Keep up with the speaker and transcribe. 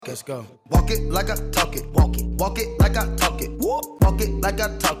Let's go. Walk it like I talk it. Walk it. Walk it like I talk it. Walk it like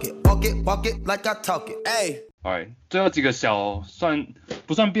I talk it. Walk it. Walk it like I talk it. Hey. Alright，最后几个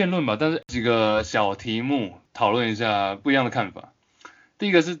不算辩论吧，但是几个小题目讨论一下不一样的看法。第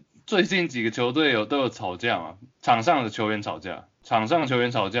一个是最近几个球队都有吵架嘛，场上的球员吵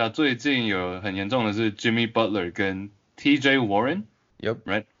架，最近有很严重的是 Jimmy Butler 跟 TJ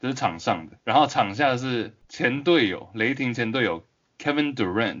Warren。Yep，right， 这是场上的，然后场下是前队友，雷霆前队友 Kevin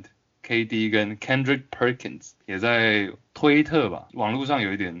Durant、KD 跟 Kendrick Perkins 也在推特吧，网络上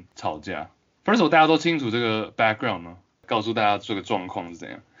有一点吵架。First of all， 大家都清楚这个 background 吗？告诉大家这个状况是怎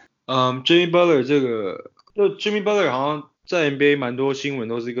样。Jimmy Butler Jimmy Butler 好像在 NBA 蛮多新闻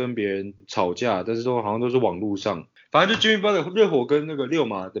都是跟别人吵架，但是好像都是网络上。反正就 Jimmy Butler 热火跟六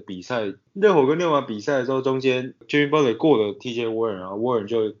马比赛的时候，中间 Jimmy Butler 过了 TJ Warren， 然后 Warren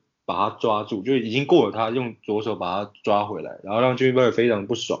就把他抓住，就已经过了他，用左手把他抓回来，然后让 Jimmy Butler 非常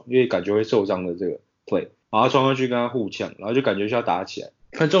不爽，因为感觉会受伤的这个 play， 然后冲上去跟他互呛，然后就感觉就要打起来。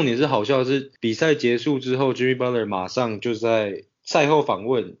但重点是好笑的是，比赛结束之后 Jimmy Butler 马上就在赛后访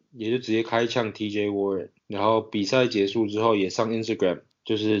问，也就直接开呛 TJ Warren， 然后比赛结束之后也上 Instagram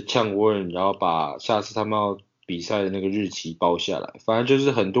就是呛 Warren， 然后把下次他们要比赛的那个日期包下来。反正就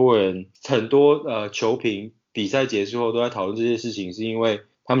是很多球评比赛结束后都在讨论这件事情，是因为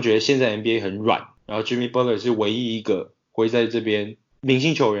他们觉得现在 NBA 很软，然后 Jimmy Butler 是唯一一个会在这边明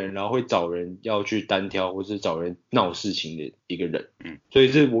星球员，然后会找人要去单挑或是找人闹事情的一个人。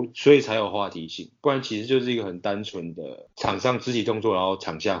所以才有话题性，不然其实就是一个很单纯的场上肢体动作，然后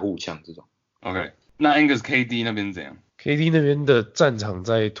场下互呛这种。OK， 那 Angus KD 那边怎样？ KD 那边的战场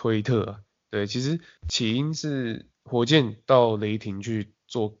在推特啊，对，其实起因是火箭到雷霆去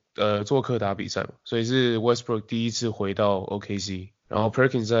做客打比赛嘛，所以是 Westbrook 第一次回到 OKC， 然后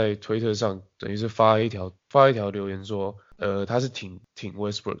Perkins 在推特上等于是发一条留言说，他是挺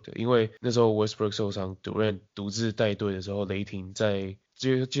Westbrook 的，因为那时候 Westbrook 受伤 ，Durant 独自带队的时候，雷霆在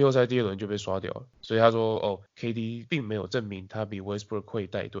季后赛第二轮就被刷掉了，所以他说KD 并没有证明他比 Westbrook 会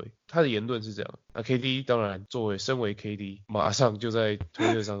带队，他的言论是这样。那 KD 当然身为 KD， 马上就在推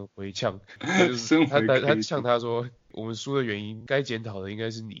特上回呛，他呛他说，我们输的原因该检讨的应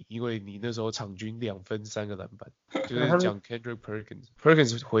该是你，因为你那时候场均2分3个篮板，就是讲 Kendrick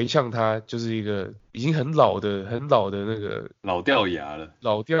Perkins 回呛他就是一个已经很老的那个老掉牙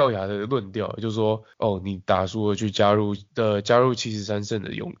的论调，就是说你打输了去加入73胜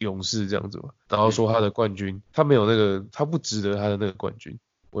的勇士这样子嘛，然后说他的冠军他没有那个，他不值得他的那个冠军。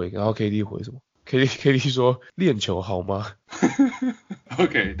对，然后 KD 回什么？KD 说练球好吗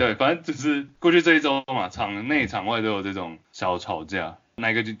？OK， 对，反正就是过去这一周嘛，场内场外都有这种小吵架，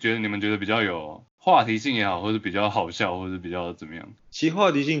哪一个你们觉得比较有话题性也好，或者比较好笑，或者比较怎么样？其实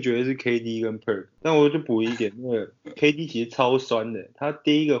话题性绝对是 KD 跟 Perk， 但我就补一点，那个 KD 其实超酸的，他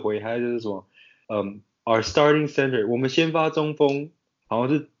第一个回他就是什么，our starting center， 我们先发中锋好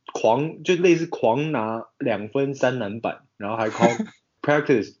像是就类似狂拿2分3篮板，然后还 call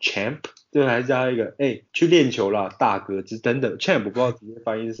practice champ， 最后还加一个去练球啦大哥等等 champ 不知道直接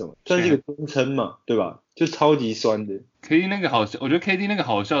翻译是什么，算是一个尊称嘛，对吧？就超级酸的。KD 那个好笑，我觉得 KD 那个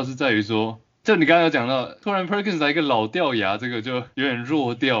好笑是在于说，就你刚刚有讲到，突然 Perkins 来一个老掉牙，这个就有点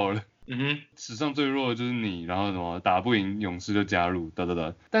弱掉了。史上最弱的就是你，然后什么打不赢勇士就加入，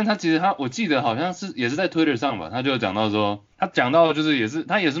但他其实我记得好像也是在 Twitter 上吧，他就讲到说，他讲到就是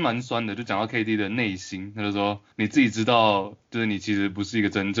他也是蛮酸的，就讲到 KD 的内心，他就说你自己知道，就是你其实不是一个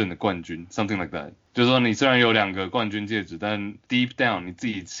真正的冠军 ，something like that， 就是说你虽然有2个冠军戒指，但 deep down 你自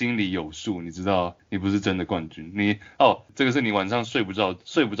己心里有数，你知道你不是真的冠军，这个是你晚上睡不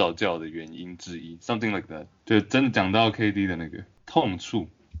着觉的原因之一 ，something like that， 就真的讲到 KD 的那个痛处。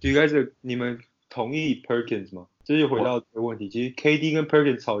你们同意 Perkins 吗？这就回到这个问题，其实 KD 跟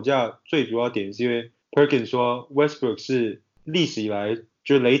Perkins 吵架最主要点是因为 Perkins 说 Westbrook 是历史以来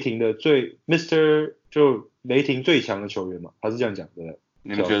就雷霆的就雷霆最强的球员嘛，他是这样讲的。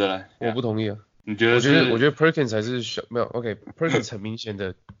你们觉得呢？我不同意啊。你觉得我觉得 Perkins 还是没有 OK，Perkins 很明显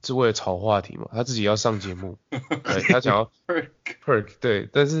的是为了炒话题嘛，他自己要上节目，对，他想要 Perk 对，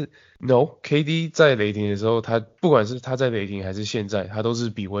但是 KD 在雷霆的时候，他不管是他在雷霆还是现在，他都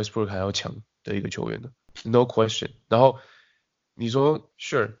是比 Westbrook 还要强的一个球员的 ，no question。然后你说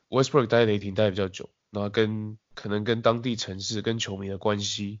Sure Westbrook 待雷霆待比较久，然后可能跟当地城市跟球迷的关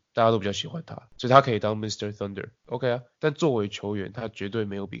系，大家都比较喜欢他，所以他可以当 Mr. Thunder，OK 啊，但作为球员，他绝对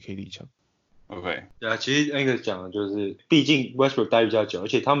没有比 KD 强。OK， 对啊，其实那个讲的就是，毕竟 Westbrook 待比较久，而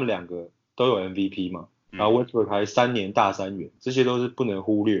且他们2个都有 MVP 嘛，然后 Westbrook 还3年大3元，这些都是不能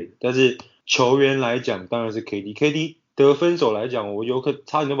忽略的。但是球员来讲，当然是 KD 得分手来讲，我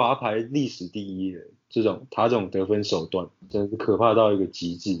差点就把他排历史第一了，这种得分手段，真的是可怕到一个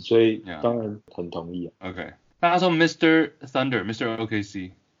极致，所以当然很同意啊。OK， 那他说 Mr. Thunder，Mr.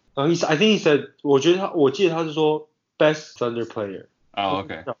 OKC。I think he said， 我记得他是说 best Thunder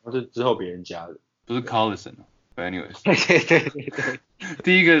player。OK， 好像是之后别人加的，不是 Collison。But anyways， 对，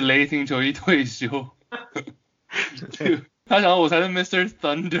第一个雷霆球衣退休。他想我才是 Mr.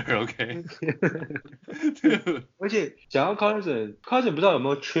 Thunder，OK？ 而且讲到 Collison 不知道有没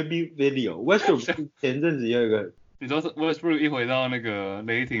有 tribute video。Westbrook 前阵子也有一个，你知道 Westbrook 一回到那个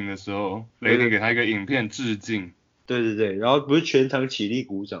雷霆的时候，雷霆给他一个影片致敬。对，然后不是全场起立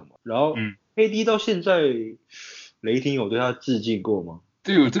鼓掌嘛？然后KD 到现在雷霆有对他致敬过吗？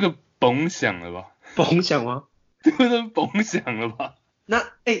对，这个甭想了吧？甭想吗？这个甭想了吧？那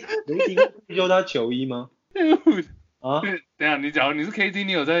雷霆会丢他球衣吗？啊？等一下，假如你是 KD，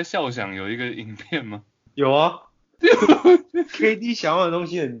 你有在笑想有一个影片吗？有啊。KD 想要的东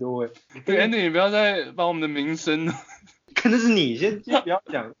西很多对 ，Andy， 你不要再把我们的名声了。可能是你先不要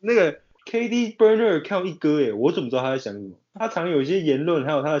讲那个 KD Burner account 一哥我怎么知道他在想什么？他常有一些言论，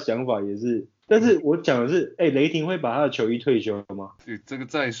还有他的想法也是。但是我讲的是，雷霆会把他的球衣退休吗？这个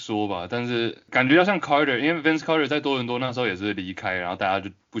再说吧，但是感觉要像 Carter， 因为 Vince Carter 在多伦多那时候也是离开，然后大家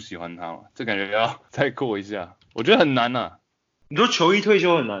就不喜欢他嘛，这感觉要再过一下，我觉得很难啊。你说球衣退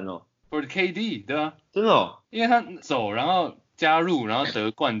休很难哦？For KD， 对啊，真的哦，因为他走，然后加入，然后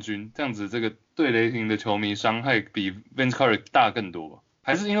得冠军，这样子这个对雷霆的球迷伤害比 Vince Carter 大更多吧？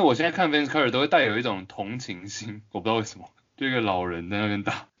还是因为我现在看 Vince Carter 都会带有一种同情心，我不知道为什么。就一个老人在那边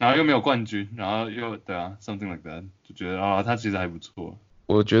打，然后又没有冠军，然后又对啊 something like that， 就觉得他其实还不错。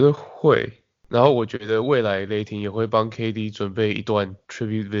我觉得会，然后我觉得未来雷霆也会帮 KD 准备一段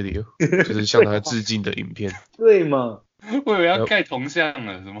tribute video， 就是向他致敬的影片。对嘛？我以为要盖铜像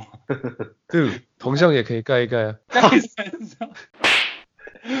了，什么？对，铜像也可以盖一盖啊。盖3张。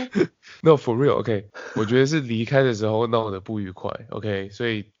No for real, OK， 我觉得是离开的时候闹得不愉快 ，OK， 所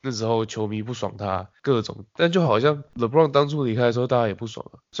以那时候球迷不爽他各种，但就好像 LeBron 当初离开的时候大家也不爽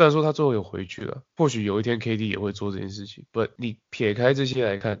啊，虽然说他最后有回去了，或许有一天 KD 也会做这件事情 ，but 你撇开这些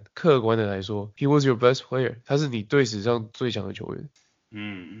来看，客观的来说 ，He was your best player， 他是你队史上最强的球员。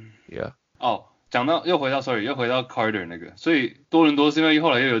Yeah。讲到又回到 Carter 那个，所以多伦多是因为后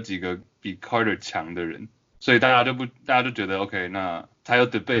来又有几个比 Carter 强的人，所以大家就觉得 OK， 那才有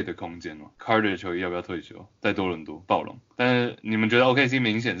debate 的空间嘛。Carter 的球衣要不要退休，在多伦多暴龙？但是你们觉得 OKC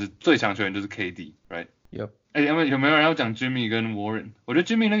明显是最强球员就是 KD，right？ Yep。有没有人要讲 Jimmy 跟 Warren？ 我觉得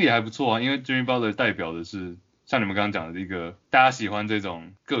Jimmy 那个也还不错啊，因为 Jimmy Butler 代表的是像你们刚刚讲的一个大家喜欢这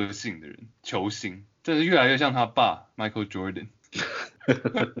种个性的人，球星，这是越来越像他爸 Michael Jordan。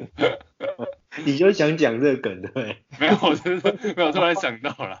你就想讲这个梗对？没有，我真的没有突然想到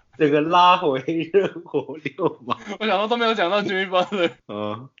了。这个拉回热火六嘛，我想到都没有讲到 Jimmy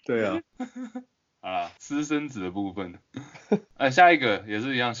Butler。对啊。好啦，私生子的部分。下一个也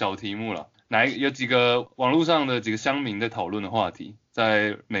是一样小题目了。有几个网络上的几个乡民在讨论的话题，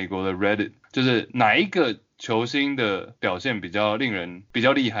在美国的 Reddit， 就是哪一个球星的表现比较厉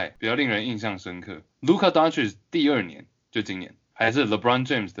害，比较令人印象深刻 ？Luka Doncic 第2年，就今年。还是 LeBron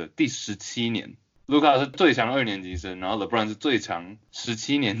James 的第17年 ，Luka 是最强2年级生，然后 LeBron 是最强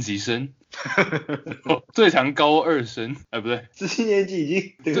17年级生，最强高2生，不对，17年级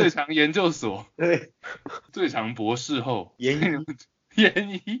已经最强研究所，对，最强博士后，研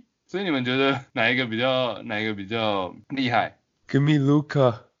一，所以你们觉得哪一个比较厉害 ？Give me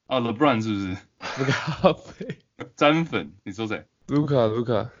Luka。LeBron 是不是？那个哈菲。沾粉，你说谁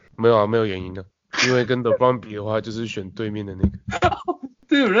 ？Luka， 没有原因的。因为跟 LeBron 比的话，就是选对面的那个。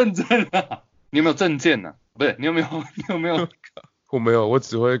这有认真啊？你有没有证件啊？不是，你有没有？我没有，我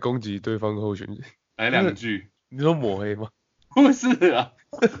只会攻击对方候选人。来2句。你说抹黑吗？不是啊。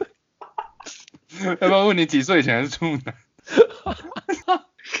要不要问你几岁以前是处男？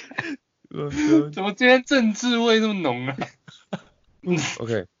怎么今天政治味这么浓啊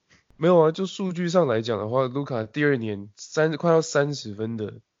？OK， 没有啊，就数据上来讲的话，Luka 第2年快要30分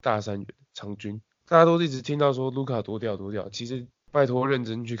的大三元场均，大家都一直听到说卢卡多屌，其实拜托认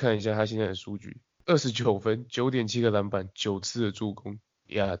真去看一下他现在的数据，29分，9.7 个篮板，9次的助攻，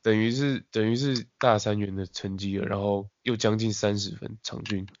等于是大三元的成绩了，然后又将近30分场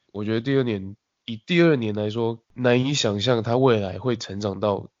均，我觉得以第2年来说，难以想象他未来会成长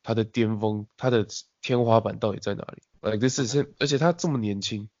到他的巅峰，他的天花板到底在哪里而且他这么年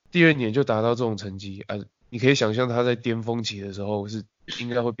轻，第2年就达到这种成绩你可以想象他在巅峰期的时候是应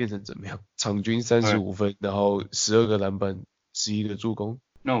该会变成怎么样？场均35分，然后12个篮板，11个助攻。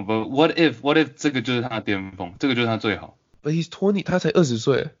No, but what if 这个就是他的巅峰，这个就是他最好。But he's 20，他才20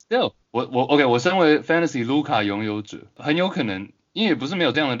岁。我身为 Fantasy Luka 拥有者，很有可能因为也不是没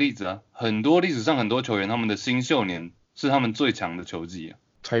有这样的例子啊，很多历史上很多球员他们的新秀年是他们最强的球季啊。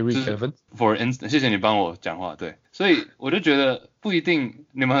Tyreke Evans For instance， 谢谢你帮我讲话，对，所以我就觉得不一定，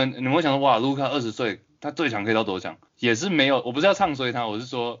你们会想说哇，卢卡20岁，他最强可以到多强？也是没有，我不是要唱衰他，我是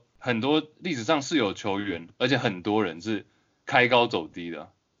说很多历史上是有球员，而且很多人是开高走低的，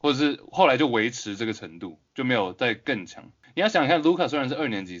或者是后来就维持这个程度，就没有再更强。你要想看，卢卡虽然是2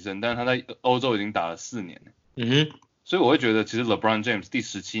年级生，但是他在欧洲已经打了4年，所以我会觉得其实 LeBron James 第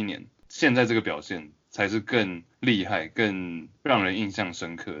17年现在这个表现才是更厉害、更让人印象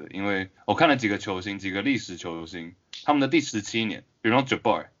深刻的。因为我看了几个球星，几个历史球星，他们的第17年，比如说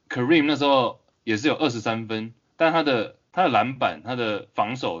Jabbar、Kareem 那时候也是有23分，但他的篮板、他的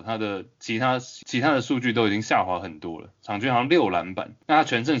防守、他的其他的数据都已经下滑很多了，场均好像6篮板，那他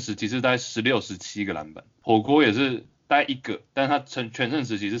全盛时期是大概16、17个篮板，火锅也是大概1个，但是他全盛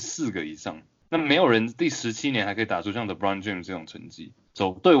时期是4个以上。那没有人第17年还可以打出像 LeBron James 这种成绩，所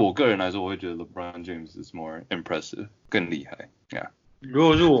以对我个人来说，我会觉得 LeBron James is more impressive， 更厉害。Yeah。如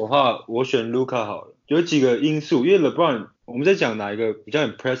果是我的话，我选 Luka 好了。有几个因素，因为 LeBron 我们在讲哪一个比较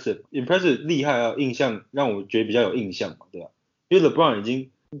impressive 厉害啊，印象让我觉得比较有印象嘛，对吧？因为 LeBron 已经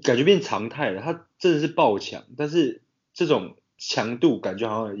感觉变常态了，他真的是爆强，但是这种强度感觉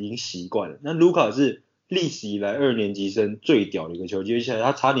好像已经习惯了。那 Luka 是历史以来2年级生最屌的一个球技，而且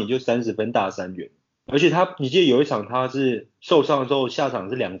他差点就30分大三元，而且你记得有一场他是受伤的时候下场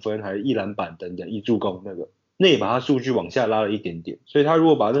是2分还是1篮板等等1助攻那也把他数据往下拉了一点点，所以他如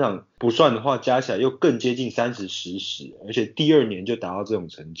果把这场不算的话，加起来又更接近30-10，而且第2年就达到这种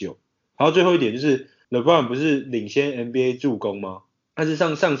成就。然后最后一点就是 LeBron 不是领先 NBA 助攻吗？但是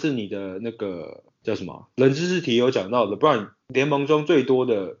上次你的那个叫什么冷知识题有讲到 LeBron 联盟中最多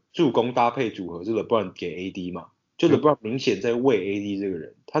的助攻搭配组合是 LeBron 给 AD 嘛，就 LeBron 明显在喂 AD 这个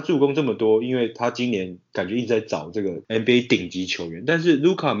人，他助攻这么多，因为他今年感觉一直在找这个 NBA 顶级球员，但是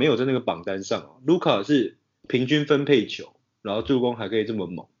Luka 没有在那个榜单上，Luka 是平均分配球，然后助攻还可以这么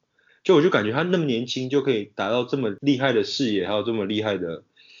猛，我就感觉他那么年轻就可以达到这么厉害的视野，还有这么厉害的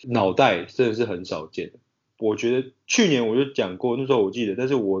脑袋，真的是很少见的。我觉得去年我就讲过，那时候我记得，但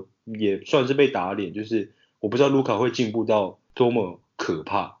是我也算是被打脸，就是我不知道卢卡会进步到多么可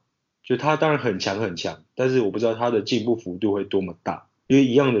怕，就他当然很强，但是我不知道他的进步幅度会多么大，因为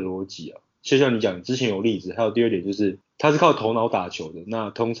一样的逻辑啊，就像你讲之前有例子，还有第2点就是他是靠头脑打球的，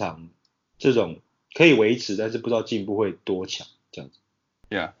那通常这种可以维持，但是不知道进步会多强这样子。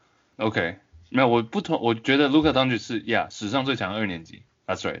Yeah，OK， 没有我觉得卢卡当局是史上最强2年级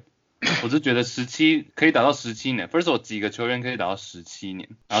 ，That's right。我是觉得可以打到17年 ，First of all 几个球员可以打到17年，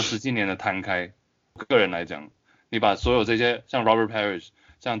然后17年的摊开，个人来讲，你把所有这些像 Robert Parrish、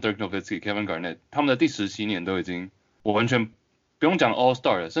像 Dirk Nowitzki、Kevin Garnett 他们的第17年都已经，我完全不用讲 All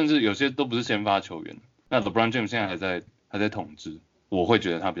Star 了，甚至有些都不是先发球员。那 LeBron James 现在还在统治，我会觉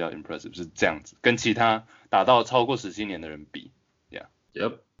得他比较 impressive 是这样子，跟其他打到超过17年的人比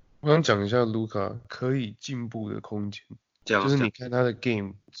 ，Yep。我想讲一下卢卡可以进步的空间。就是你看他的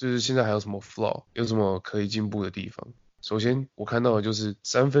game， 就是现在还有什么 flaw， 有什么可以进步的地方。首先我看到的就是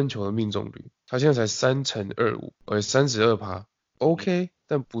3分球的命中率，他现在才3×25， 32%， OK，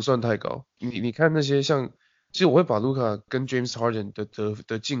 但不算太高。你看那些像，其实我会把卢卡跟 James Harden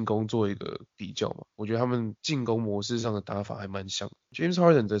的进攻做一个比较嘛，我觉得他们进攻模式上的打法还蛮像的。James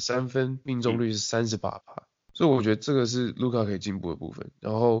Harden 的3分命中率是38%，所以我觉得这个是卢卡可以进步的部分。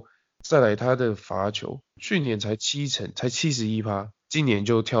然后再来他的罚球，去年才71%，今年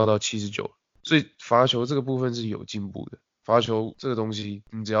就跳到79%，所以罚球这个部分是有进步的。罚球这个东西，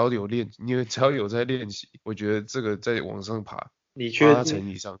你只要有在练习，我觉得这个在往上爬8成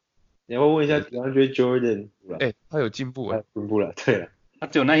以上。你要问一下 Andre Jordan， 他有进步他进步了，对了，他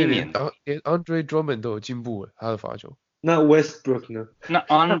只有那一年，连 Andre Drummond 都有进步他的罚球。那 Westbrook 呢？那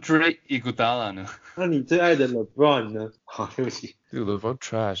Andre Iguodala 呢？那你最爱的 LeBron 呢？好，对不起。LeBron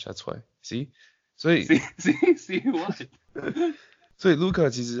trash, that's why. See， 所以 see what？ 所以卢卡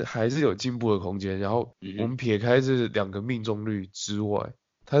其实还是有进步的空间。然后我们撇开这2个命中率之外，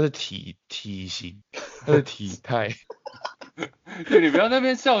他的体型，他的体态。对，你不要那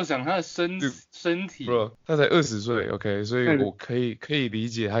边笑想他的身体。Bro， 他才20岁 ，OK， 所以我可以理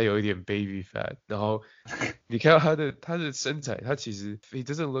解他有一点 baby fat。然后你看到他的身材，他其实 he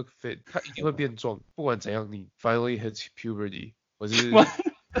doesn't look fit， 他一定会变壮，不管怎样，你 finally hits puberty， 或是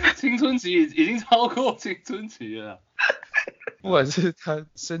青春期已经超过青春期了。不管是他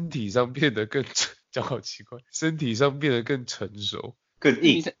身体上变得更讲好奇怪，身体上变得更成熟、更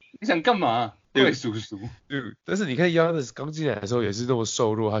硬。你想干嘛？对，叔叔。对，但是你看 Giannis 刚进来的时候也是那么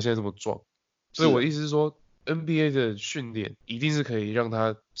瘦弱，他现在这么壮，所以我的意思是说 NBA 的训练一定是可以让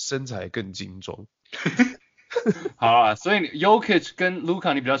他身材更精壮。好啊，所以Jokic 跟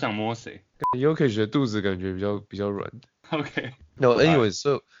Luka 你比较想摸谁 Jokic 的肚子感觉比较软。？OK， No, anyway,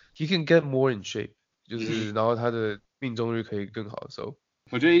 so he can get more in shape， 就是然后他的命中率可以更好的时候。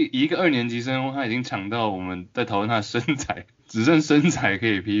我觉得以一个2年级生，他已经抢到我们在讨论他的身材，只剩身材可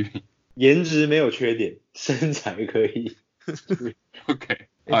以批评。颜值没有缺点，身材可以。OK，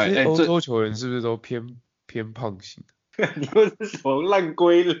其实欧洲球员是不是都偏胖型？你又是什么烂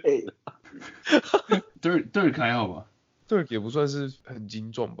归类了？Dirk 还好吧？Dirk 也不算是很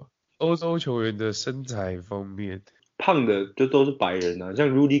精壮吧。欧洲球员的身材方面，胖的就都是白人啊，像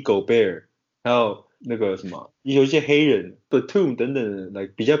Rudy Gobert， 还有那个什么，有一些黑人 Batum 等等的，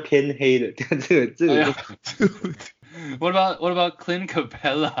比较偏黑的。这个What about Clint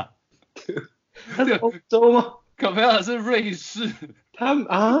Capella？ 他是欧洲吗 ？Capella 是瑞士。他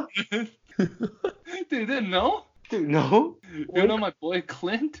啊？You didn't know? Dude, no. You know my boy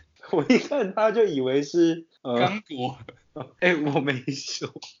Clint? 我一看他就以为是刚果。我没说。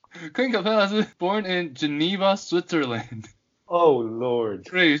Clint Capella 是 born in Geneva, Switzerland. Oh Lord.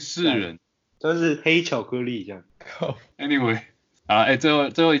 瑞士人。他是黑巧克力这样。Anyway， 啊，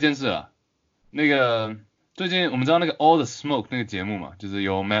最后一件事啊，那个最近我们知道那个 All the Smoke 那个节目嘛，就是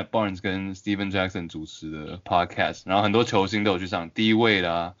由 Matt Barnes 跟 Steven Jackson 主持的 podcast， 然后很多球星都有去上，D Wade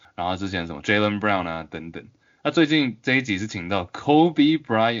啦，然后之前什么 Jaylen Brown 啊等等。那最近这一集是请到 Kobe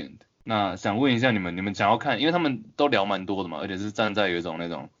Bryant， 那想问一下你们想要看，因为他们都聊蛮多的嘛，而且是站在有一种那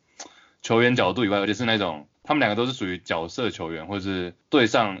种球员角度以外，而且是那种他们两个都是属于角色球员，或是队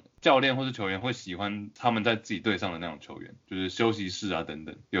上教练或是球员会喜欢他们在自己队上的那种球员，就是休息室啊等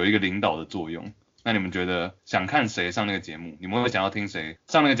等，有一个领导的作用。那你们觉得想看谁上那个节目？你们会想要听谁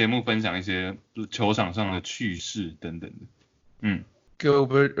上那个节目分享一些球场上的趣事等等的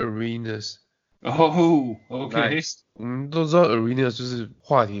？Gilbert Arenas。Oh, OK。我们都知道 Arenas 就是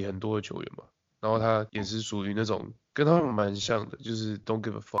话题很多的球员嘛，然后他也是属于那种跟他们蛮像的，就是 don't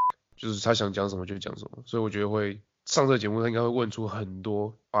give a fuck， 就是他想讲什么就讲什么，所以我觉得会上这个节目他应该会问出很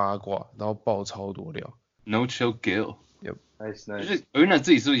多八卦，然后爆超多料。No Chill Gil。Yep. Nice。就是 Arenas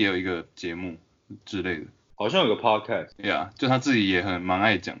自己是不是也有一个节目之类的？好像有个 podcast。Yeah， 就他自己也蛮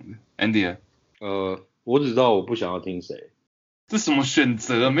爱讲的。Andy 我只知道我不想要听谁。这什么选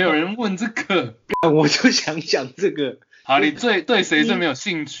择？没有人问这个。我就想讲这个。好，你对谁最没有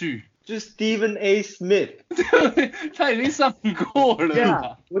兴趣？就是 Stephen A. Smith。他已经上过了。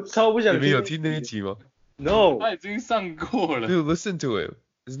Yeah， 我超不想听。你们有听那一集吗 ？No。他已经上过了。You listen to it.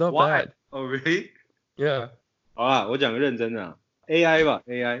 It's not Why? bad. Oh really? Yeah. 好啦，我讲个认真的啊。AI 吧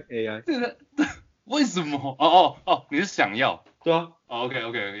 ，AI。为什么？哦，你是想要？对啊。OK，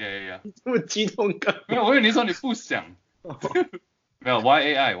 你这么激动干嘛？没有，我以为你说你不想。没有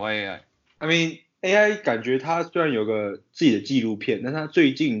 ，Why AI？ I mean AI 感觉他虽然有个自己的纪录片，但他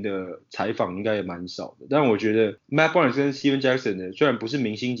最近的采访应该也蛮少的。但我觉得 Matt Barnes 跟 Steven Jackson 呢，虽然不是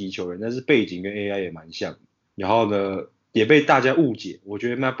明星级球员，但是背景跟 AI 也蛮像。然后呢，也被大家误解。我觉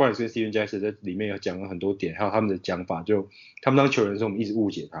得 Matt Barnes 跟 Steven Jackson 在里面有讲了很多点，还有他们的讲法，就他们当球员的时候，我们一直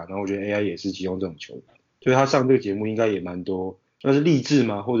误解他。然后我觉得 AI 也是其中这种球员，所以他上这个节目应该也蛮多，那是励志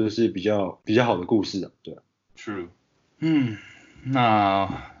吗？或者是比较好的故事啊？对啊。True。那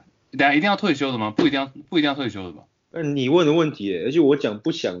等下一定要退休的吗？不一定要退休的吧？你问的问题耶，而且我讲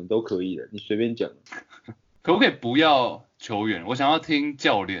不想都可以的，你随便讲。可不可以不要球员？我想要听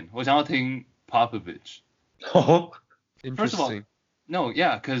教练，我想要听 Popovich。First of all, no,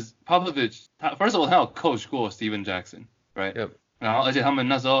 yeah, because Popovich, first of all, 他有 coach 过 Steven Jackson, right? Yep. 然后而且他们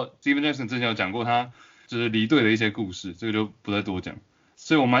那时候 Steven Jackson 之前有讲过他就是离队的一些故事，这个就不再多讲。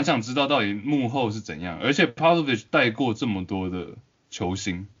所以我蛮想知道到底幕后是怎样，而且 Popovich 带过这么多的球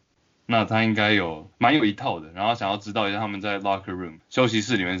星，那他应该蛮有一套的。然后想要知道一下他们在 locker room 休息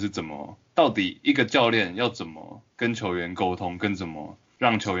室里面是怎么，到底一个教练要怎么跟球员沟通，跟怎么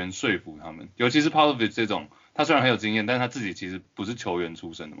让球员说服他们。尤其是 Popovich 这种，他虽然很有经验，但是他自己其实不是球员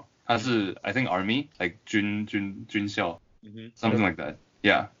出身的嘛，他是 I think Army like 军校，something like that,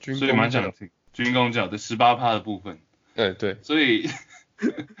 yeah， 所以蛮想听军工教的18%的部分。对，所以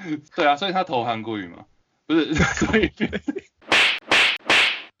对啊，所以他投韩国瑜嘛，不是，所以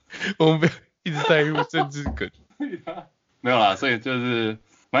我们不要一直带入政治梗。没有啦，所以就是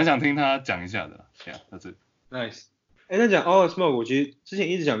蛮想听他讲一下的啦。Yeah, that's it. Nice。那讲 All the Smoke， 我其实之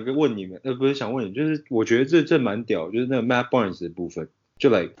前一直想问你们，不是想问你，就是我觉得这蛮屌，就是那个 Matt Barnes 的部分，就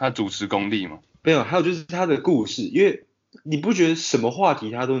他主持功力嘛。没有，还有就是他的故事，因为你不觉得什么话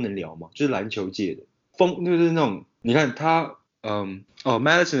题他都能聊吗？就是篮球界的就是那种，你看他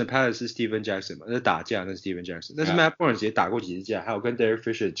Madison 的 Palace 是 Steven Jackson 嘛，那打架那是 Steven Jackson， 但是 Matt Barnes 也打过几次架，还有跟 Derek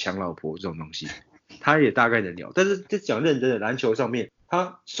Fisher 抢老婆这种东西，他也大概能聊。但是在讲认真的篮球上面，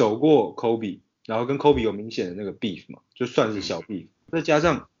他守过 Kobe，然后跟 Kobe 有明显的那个 beef 嘛，就算是小 beef，再加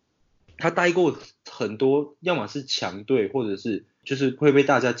上他待过很多，要么是强队，或者是就是会被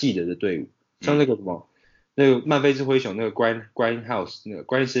大家记得的队伍，像那个什么。那个曼菲斯灰熊那个 Grindhouse 那个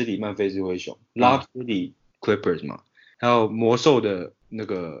Grind City 曼菲斯灰熊，Lob City Clippers 嘛，还有魔兽的那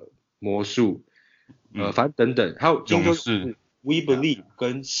个魔术，反正等等，还有勇士 We Believe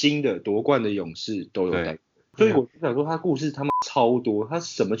跟新的夺冠的勇士都有带，所以我就想说他故事他妈超多，他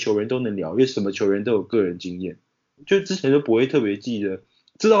什么球员都能聊，因为什么球员都有个人经验，就之前都不会特别记得，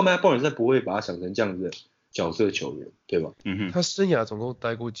知道 Matt Barnes 但不会把他想成这样子的角色球员，对吧？他生涯总共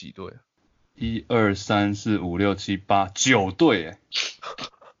待过几队啊？1、2、3、4、5、6、7、8、9队哎。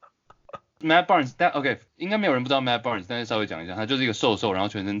Matt Barnes， 但 OK， 应该没有人不知道 Matt Barnes， 但是稍微讲一下，他就是一个瘦，然后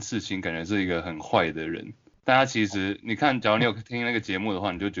全身刺青，感觉是一个很坏的人。但他其实，你看，假如你有听那个节目的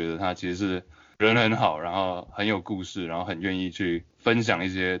话，你就觉得他其实是人很好，然后很有故事，然后很愿意去分享一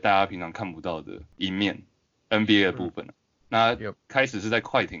些大家平常看不到的一面 NBA 的部分。那开始是在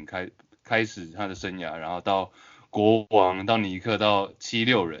快艇开始他的生涯，然后到国王，到尼克，到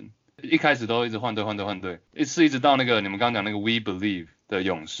76人。一开始都一直换队，一直到那个你们刚刚讲那个 We Believe 的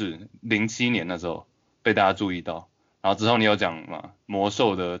勇士，07年那时候被大家注意到，然后之后你有讲嘛，魔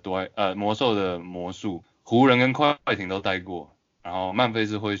兽的魔术，湖人跟快艇都待过，然后曼菲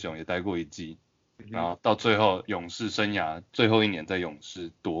斯灰熊也待过一季，然后到最后勇士生涯最后一年在勇士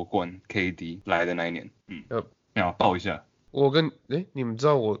夺冠 KD 来的那一年，要报一下。你们知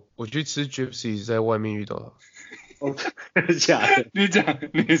道我去吃 Gypsy 在外面遇到他。哦，真的假的？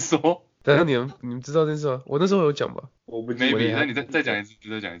你说。等下你们知道这件事吗？我那时候有讲吧？我不记得。那你再讲一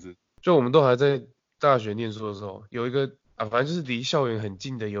次。就我们都还在大学念书的时候，有一个反正就是离校园很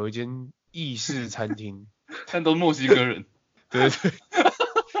近的有一间意式餐厅，但都墨西哥人。对，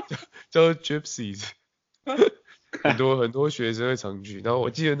叫 Gypsies， 很多学生会常去。然后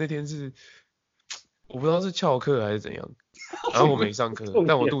我记得那天是我不知道是翘课还是怎样，然后我没上课，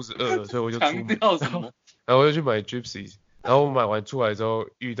但我肚子饿了，所以我就出门，然后我就去买 Gypsies， 然后我买完出来之后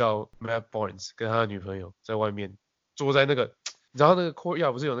遇到 Matt Barnes 跟他的女朋友在外面坐在那个，你知道那个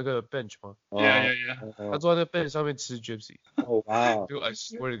courtyard 不是有那个 bench 吗？ Yeah。他坐在那 bench 上面吃 Gypsy。哦哇！就 I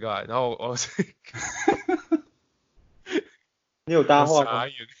swear to God， 然后我你有搭话吗？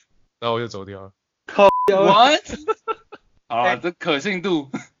然后我就走掉了。What？ 好了，这可信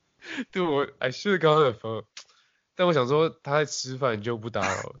度。对，I should have got a phone， 但我想说他在吃饭就不打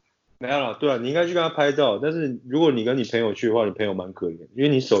扰了。没有了，对啊，你应该去跟他拍照，但是如果你跟你朋友去的话，你朋友蛮可怜，因为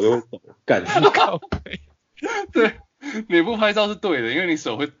你手又会抖，干对，你不拍照是对的，因为你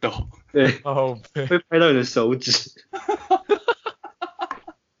手会抖。对，会拍到你的手指。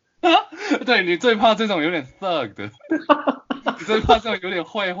对，你最怕这种有点 thug 的，你最怕这种有点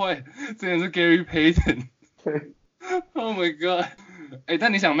坏，之前是 Gary Payton。对。Oh my god！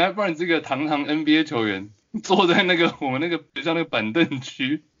 但你想 Matt Barnes 这个堂堂 NBA 球员，坐在那个我们那个学校那个板凳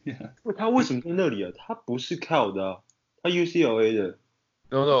区。他为什么在那里啊？他不是 Cal 的啊，他 UCLA 的。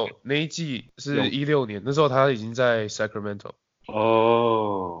No， 那一季是16年，那时候他已经在 Sacramento。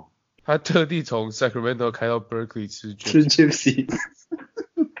哦。他特地从 Sacramento 开到 Berkeley 吃 Gypsy。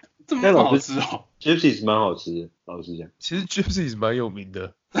这么好吃哦 ？Gypsy 蛮好吃的，老实讲。其实 Gypsy 蛮有名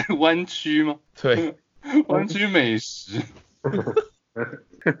的。在湾区吗？对。湾区美食。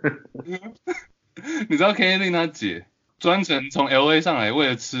你知道 KD 他姐专程从 LA 上来为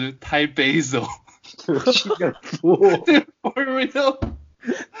了吃 Thai Basil。对 ，For real。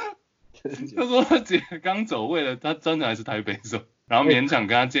他说他姐刚走，为了他专程来吃 Thai Basil， 然后勉强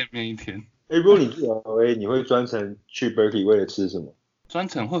跟他见面一天。如果你去 LA， 你会专程去 Berkeley 为了吃什么？专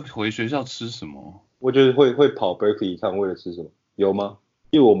程会回学校吃什么？我觉得会跑 Berkeley 一趟为了吃什么？有吗？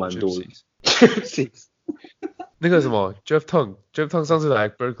因为我蛮多的。那个什么 Jeff Tung 上次来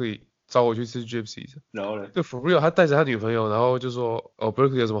Berkeley 找我去吃 Gypsies， 然后呢？就 for real， 他带着他女朋友，然后就说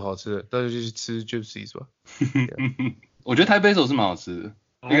Berkeley 有什么好吃的，那就去吃 Gypsies 吧。我觉得 Thai Basil 是蛮好吃的，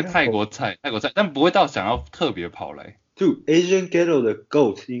一个泰国菜，但不会到想要特别跑来。Dude， Asian Ghetto 的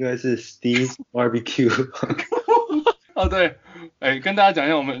GOAT 应该是 Steve's Barbecue。哦对，跟大家讲一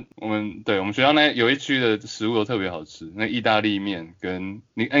下，我们学校那有一区的食物都特别好吃，那意大利面跟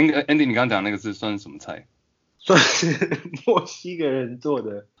Andy 你刚刚讲那个是算是什么菜？算是墨西哥人做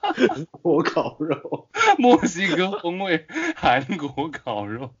的韩国烤肉。墨西哥风味韩国烤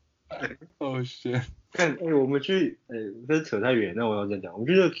肉。Oh shit！ 看，我们去，这是扯太远，那我要再讲，我们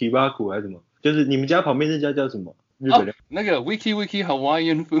去那个 Kibaku 还是什么？就是你们家旁边那家叫什么？日本那个 Wiki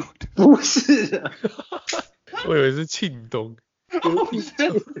Hawaiian Food。不是的。我以为是庆东。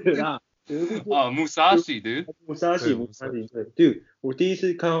Musashi dude。Musashi 对 ，dude， 我第一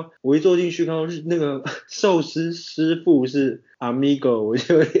次看到，我一坐进去看到那个寿司师傅是 Amigo， 我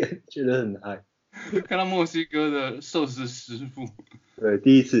就有点觉得很嗨。看到墨西哥的寿司师傅。对，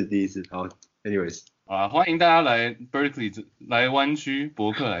第一次。好 ，anyways。啊，欢迎大家来 Berkeley 来湾区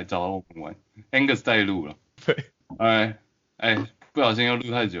伯克来找我们玩 ，Angus 带路了。对，不小心又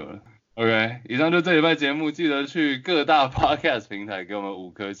录太久了。OK， 以上就这礼拜节目，记得去各大 Podcast 平台给我们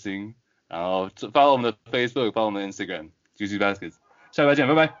5颗星，然后发我们的 Facebook， 发我们的 Instagram，Juicy Baskets。下礼拜见，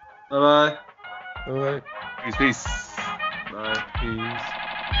拜拜。拜拜。拜拜。Peace。拜。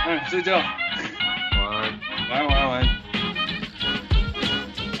Peace。睡觉。晚安。晚安。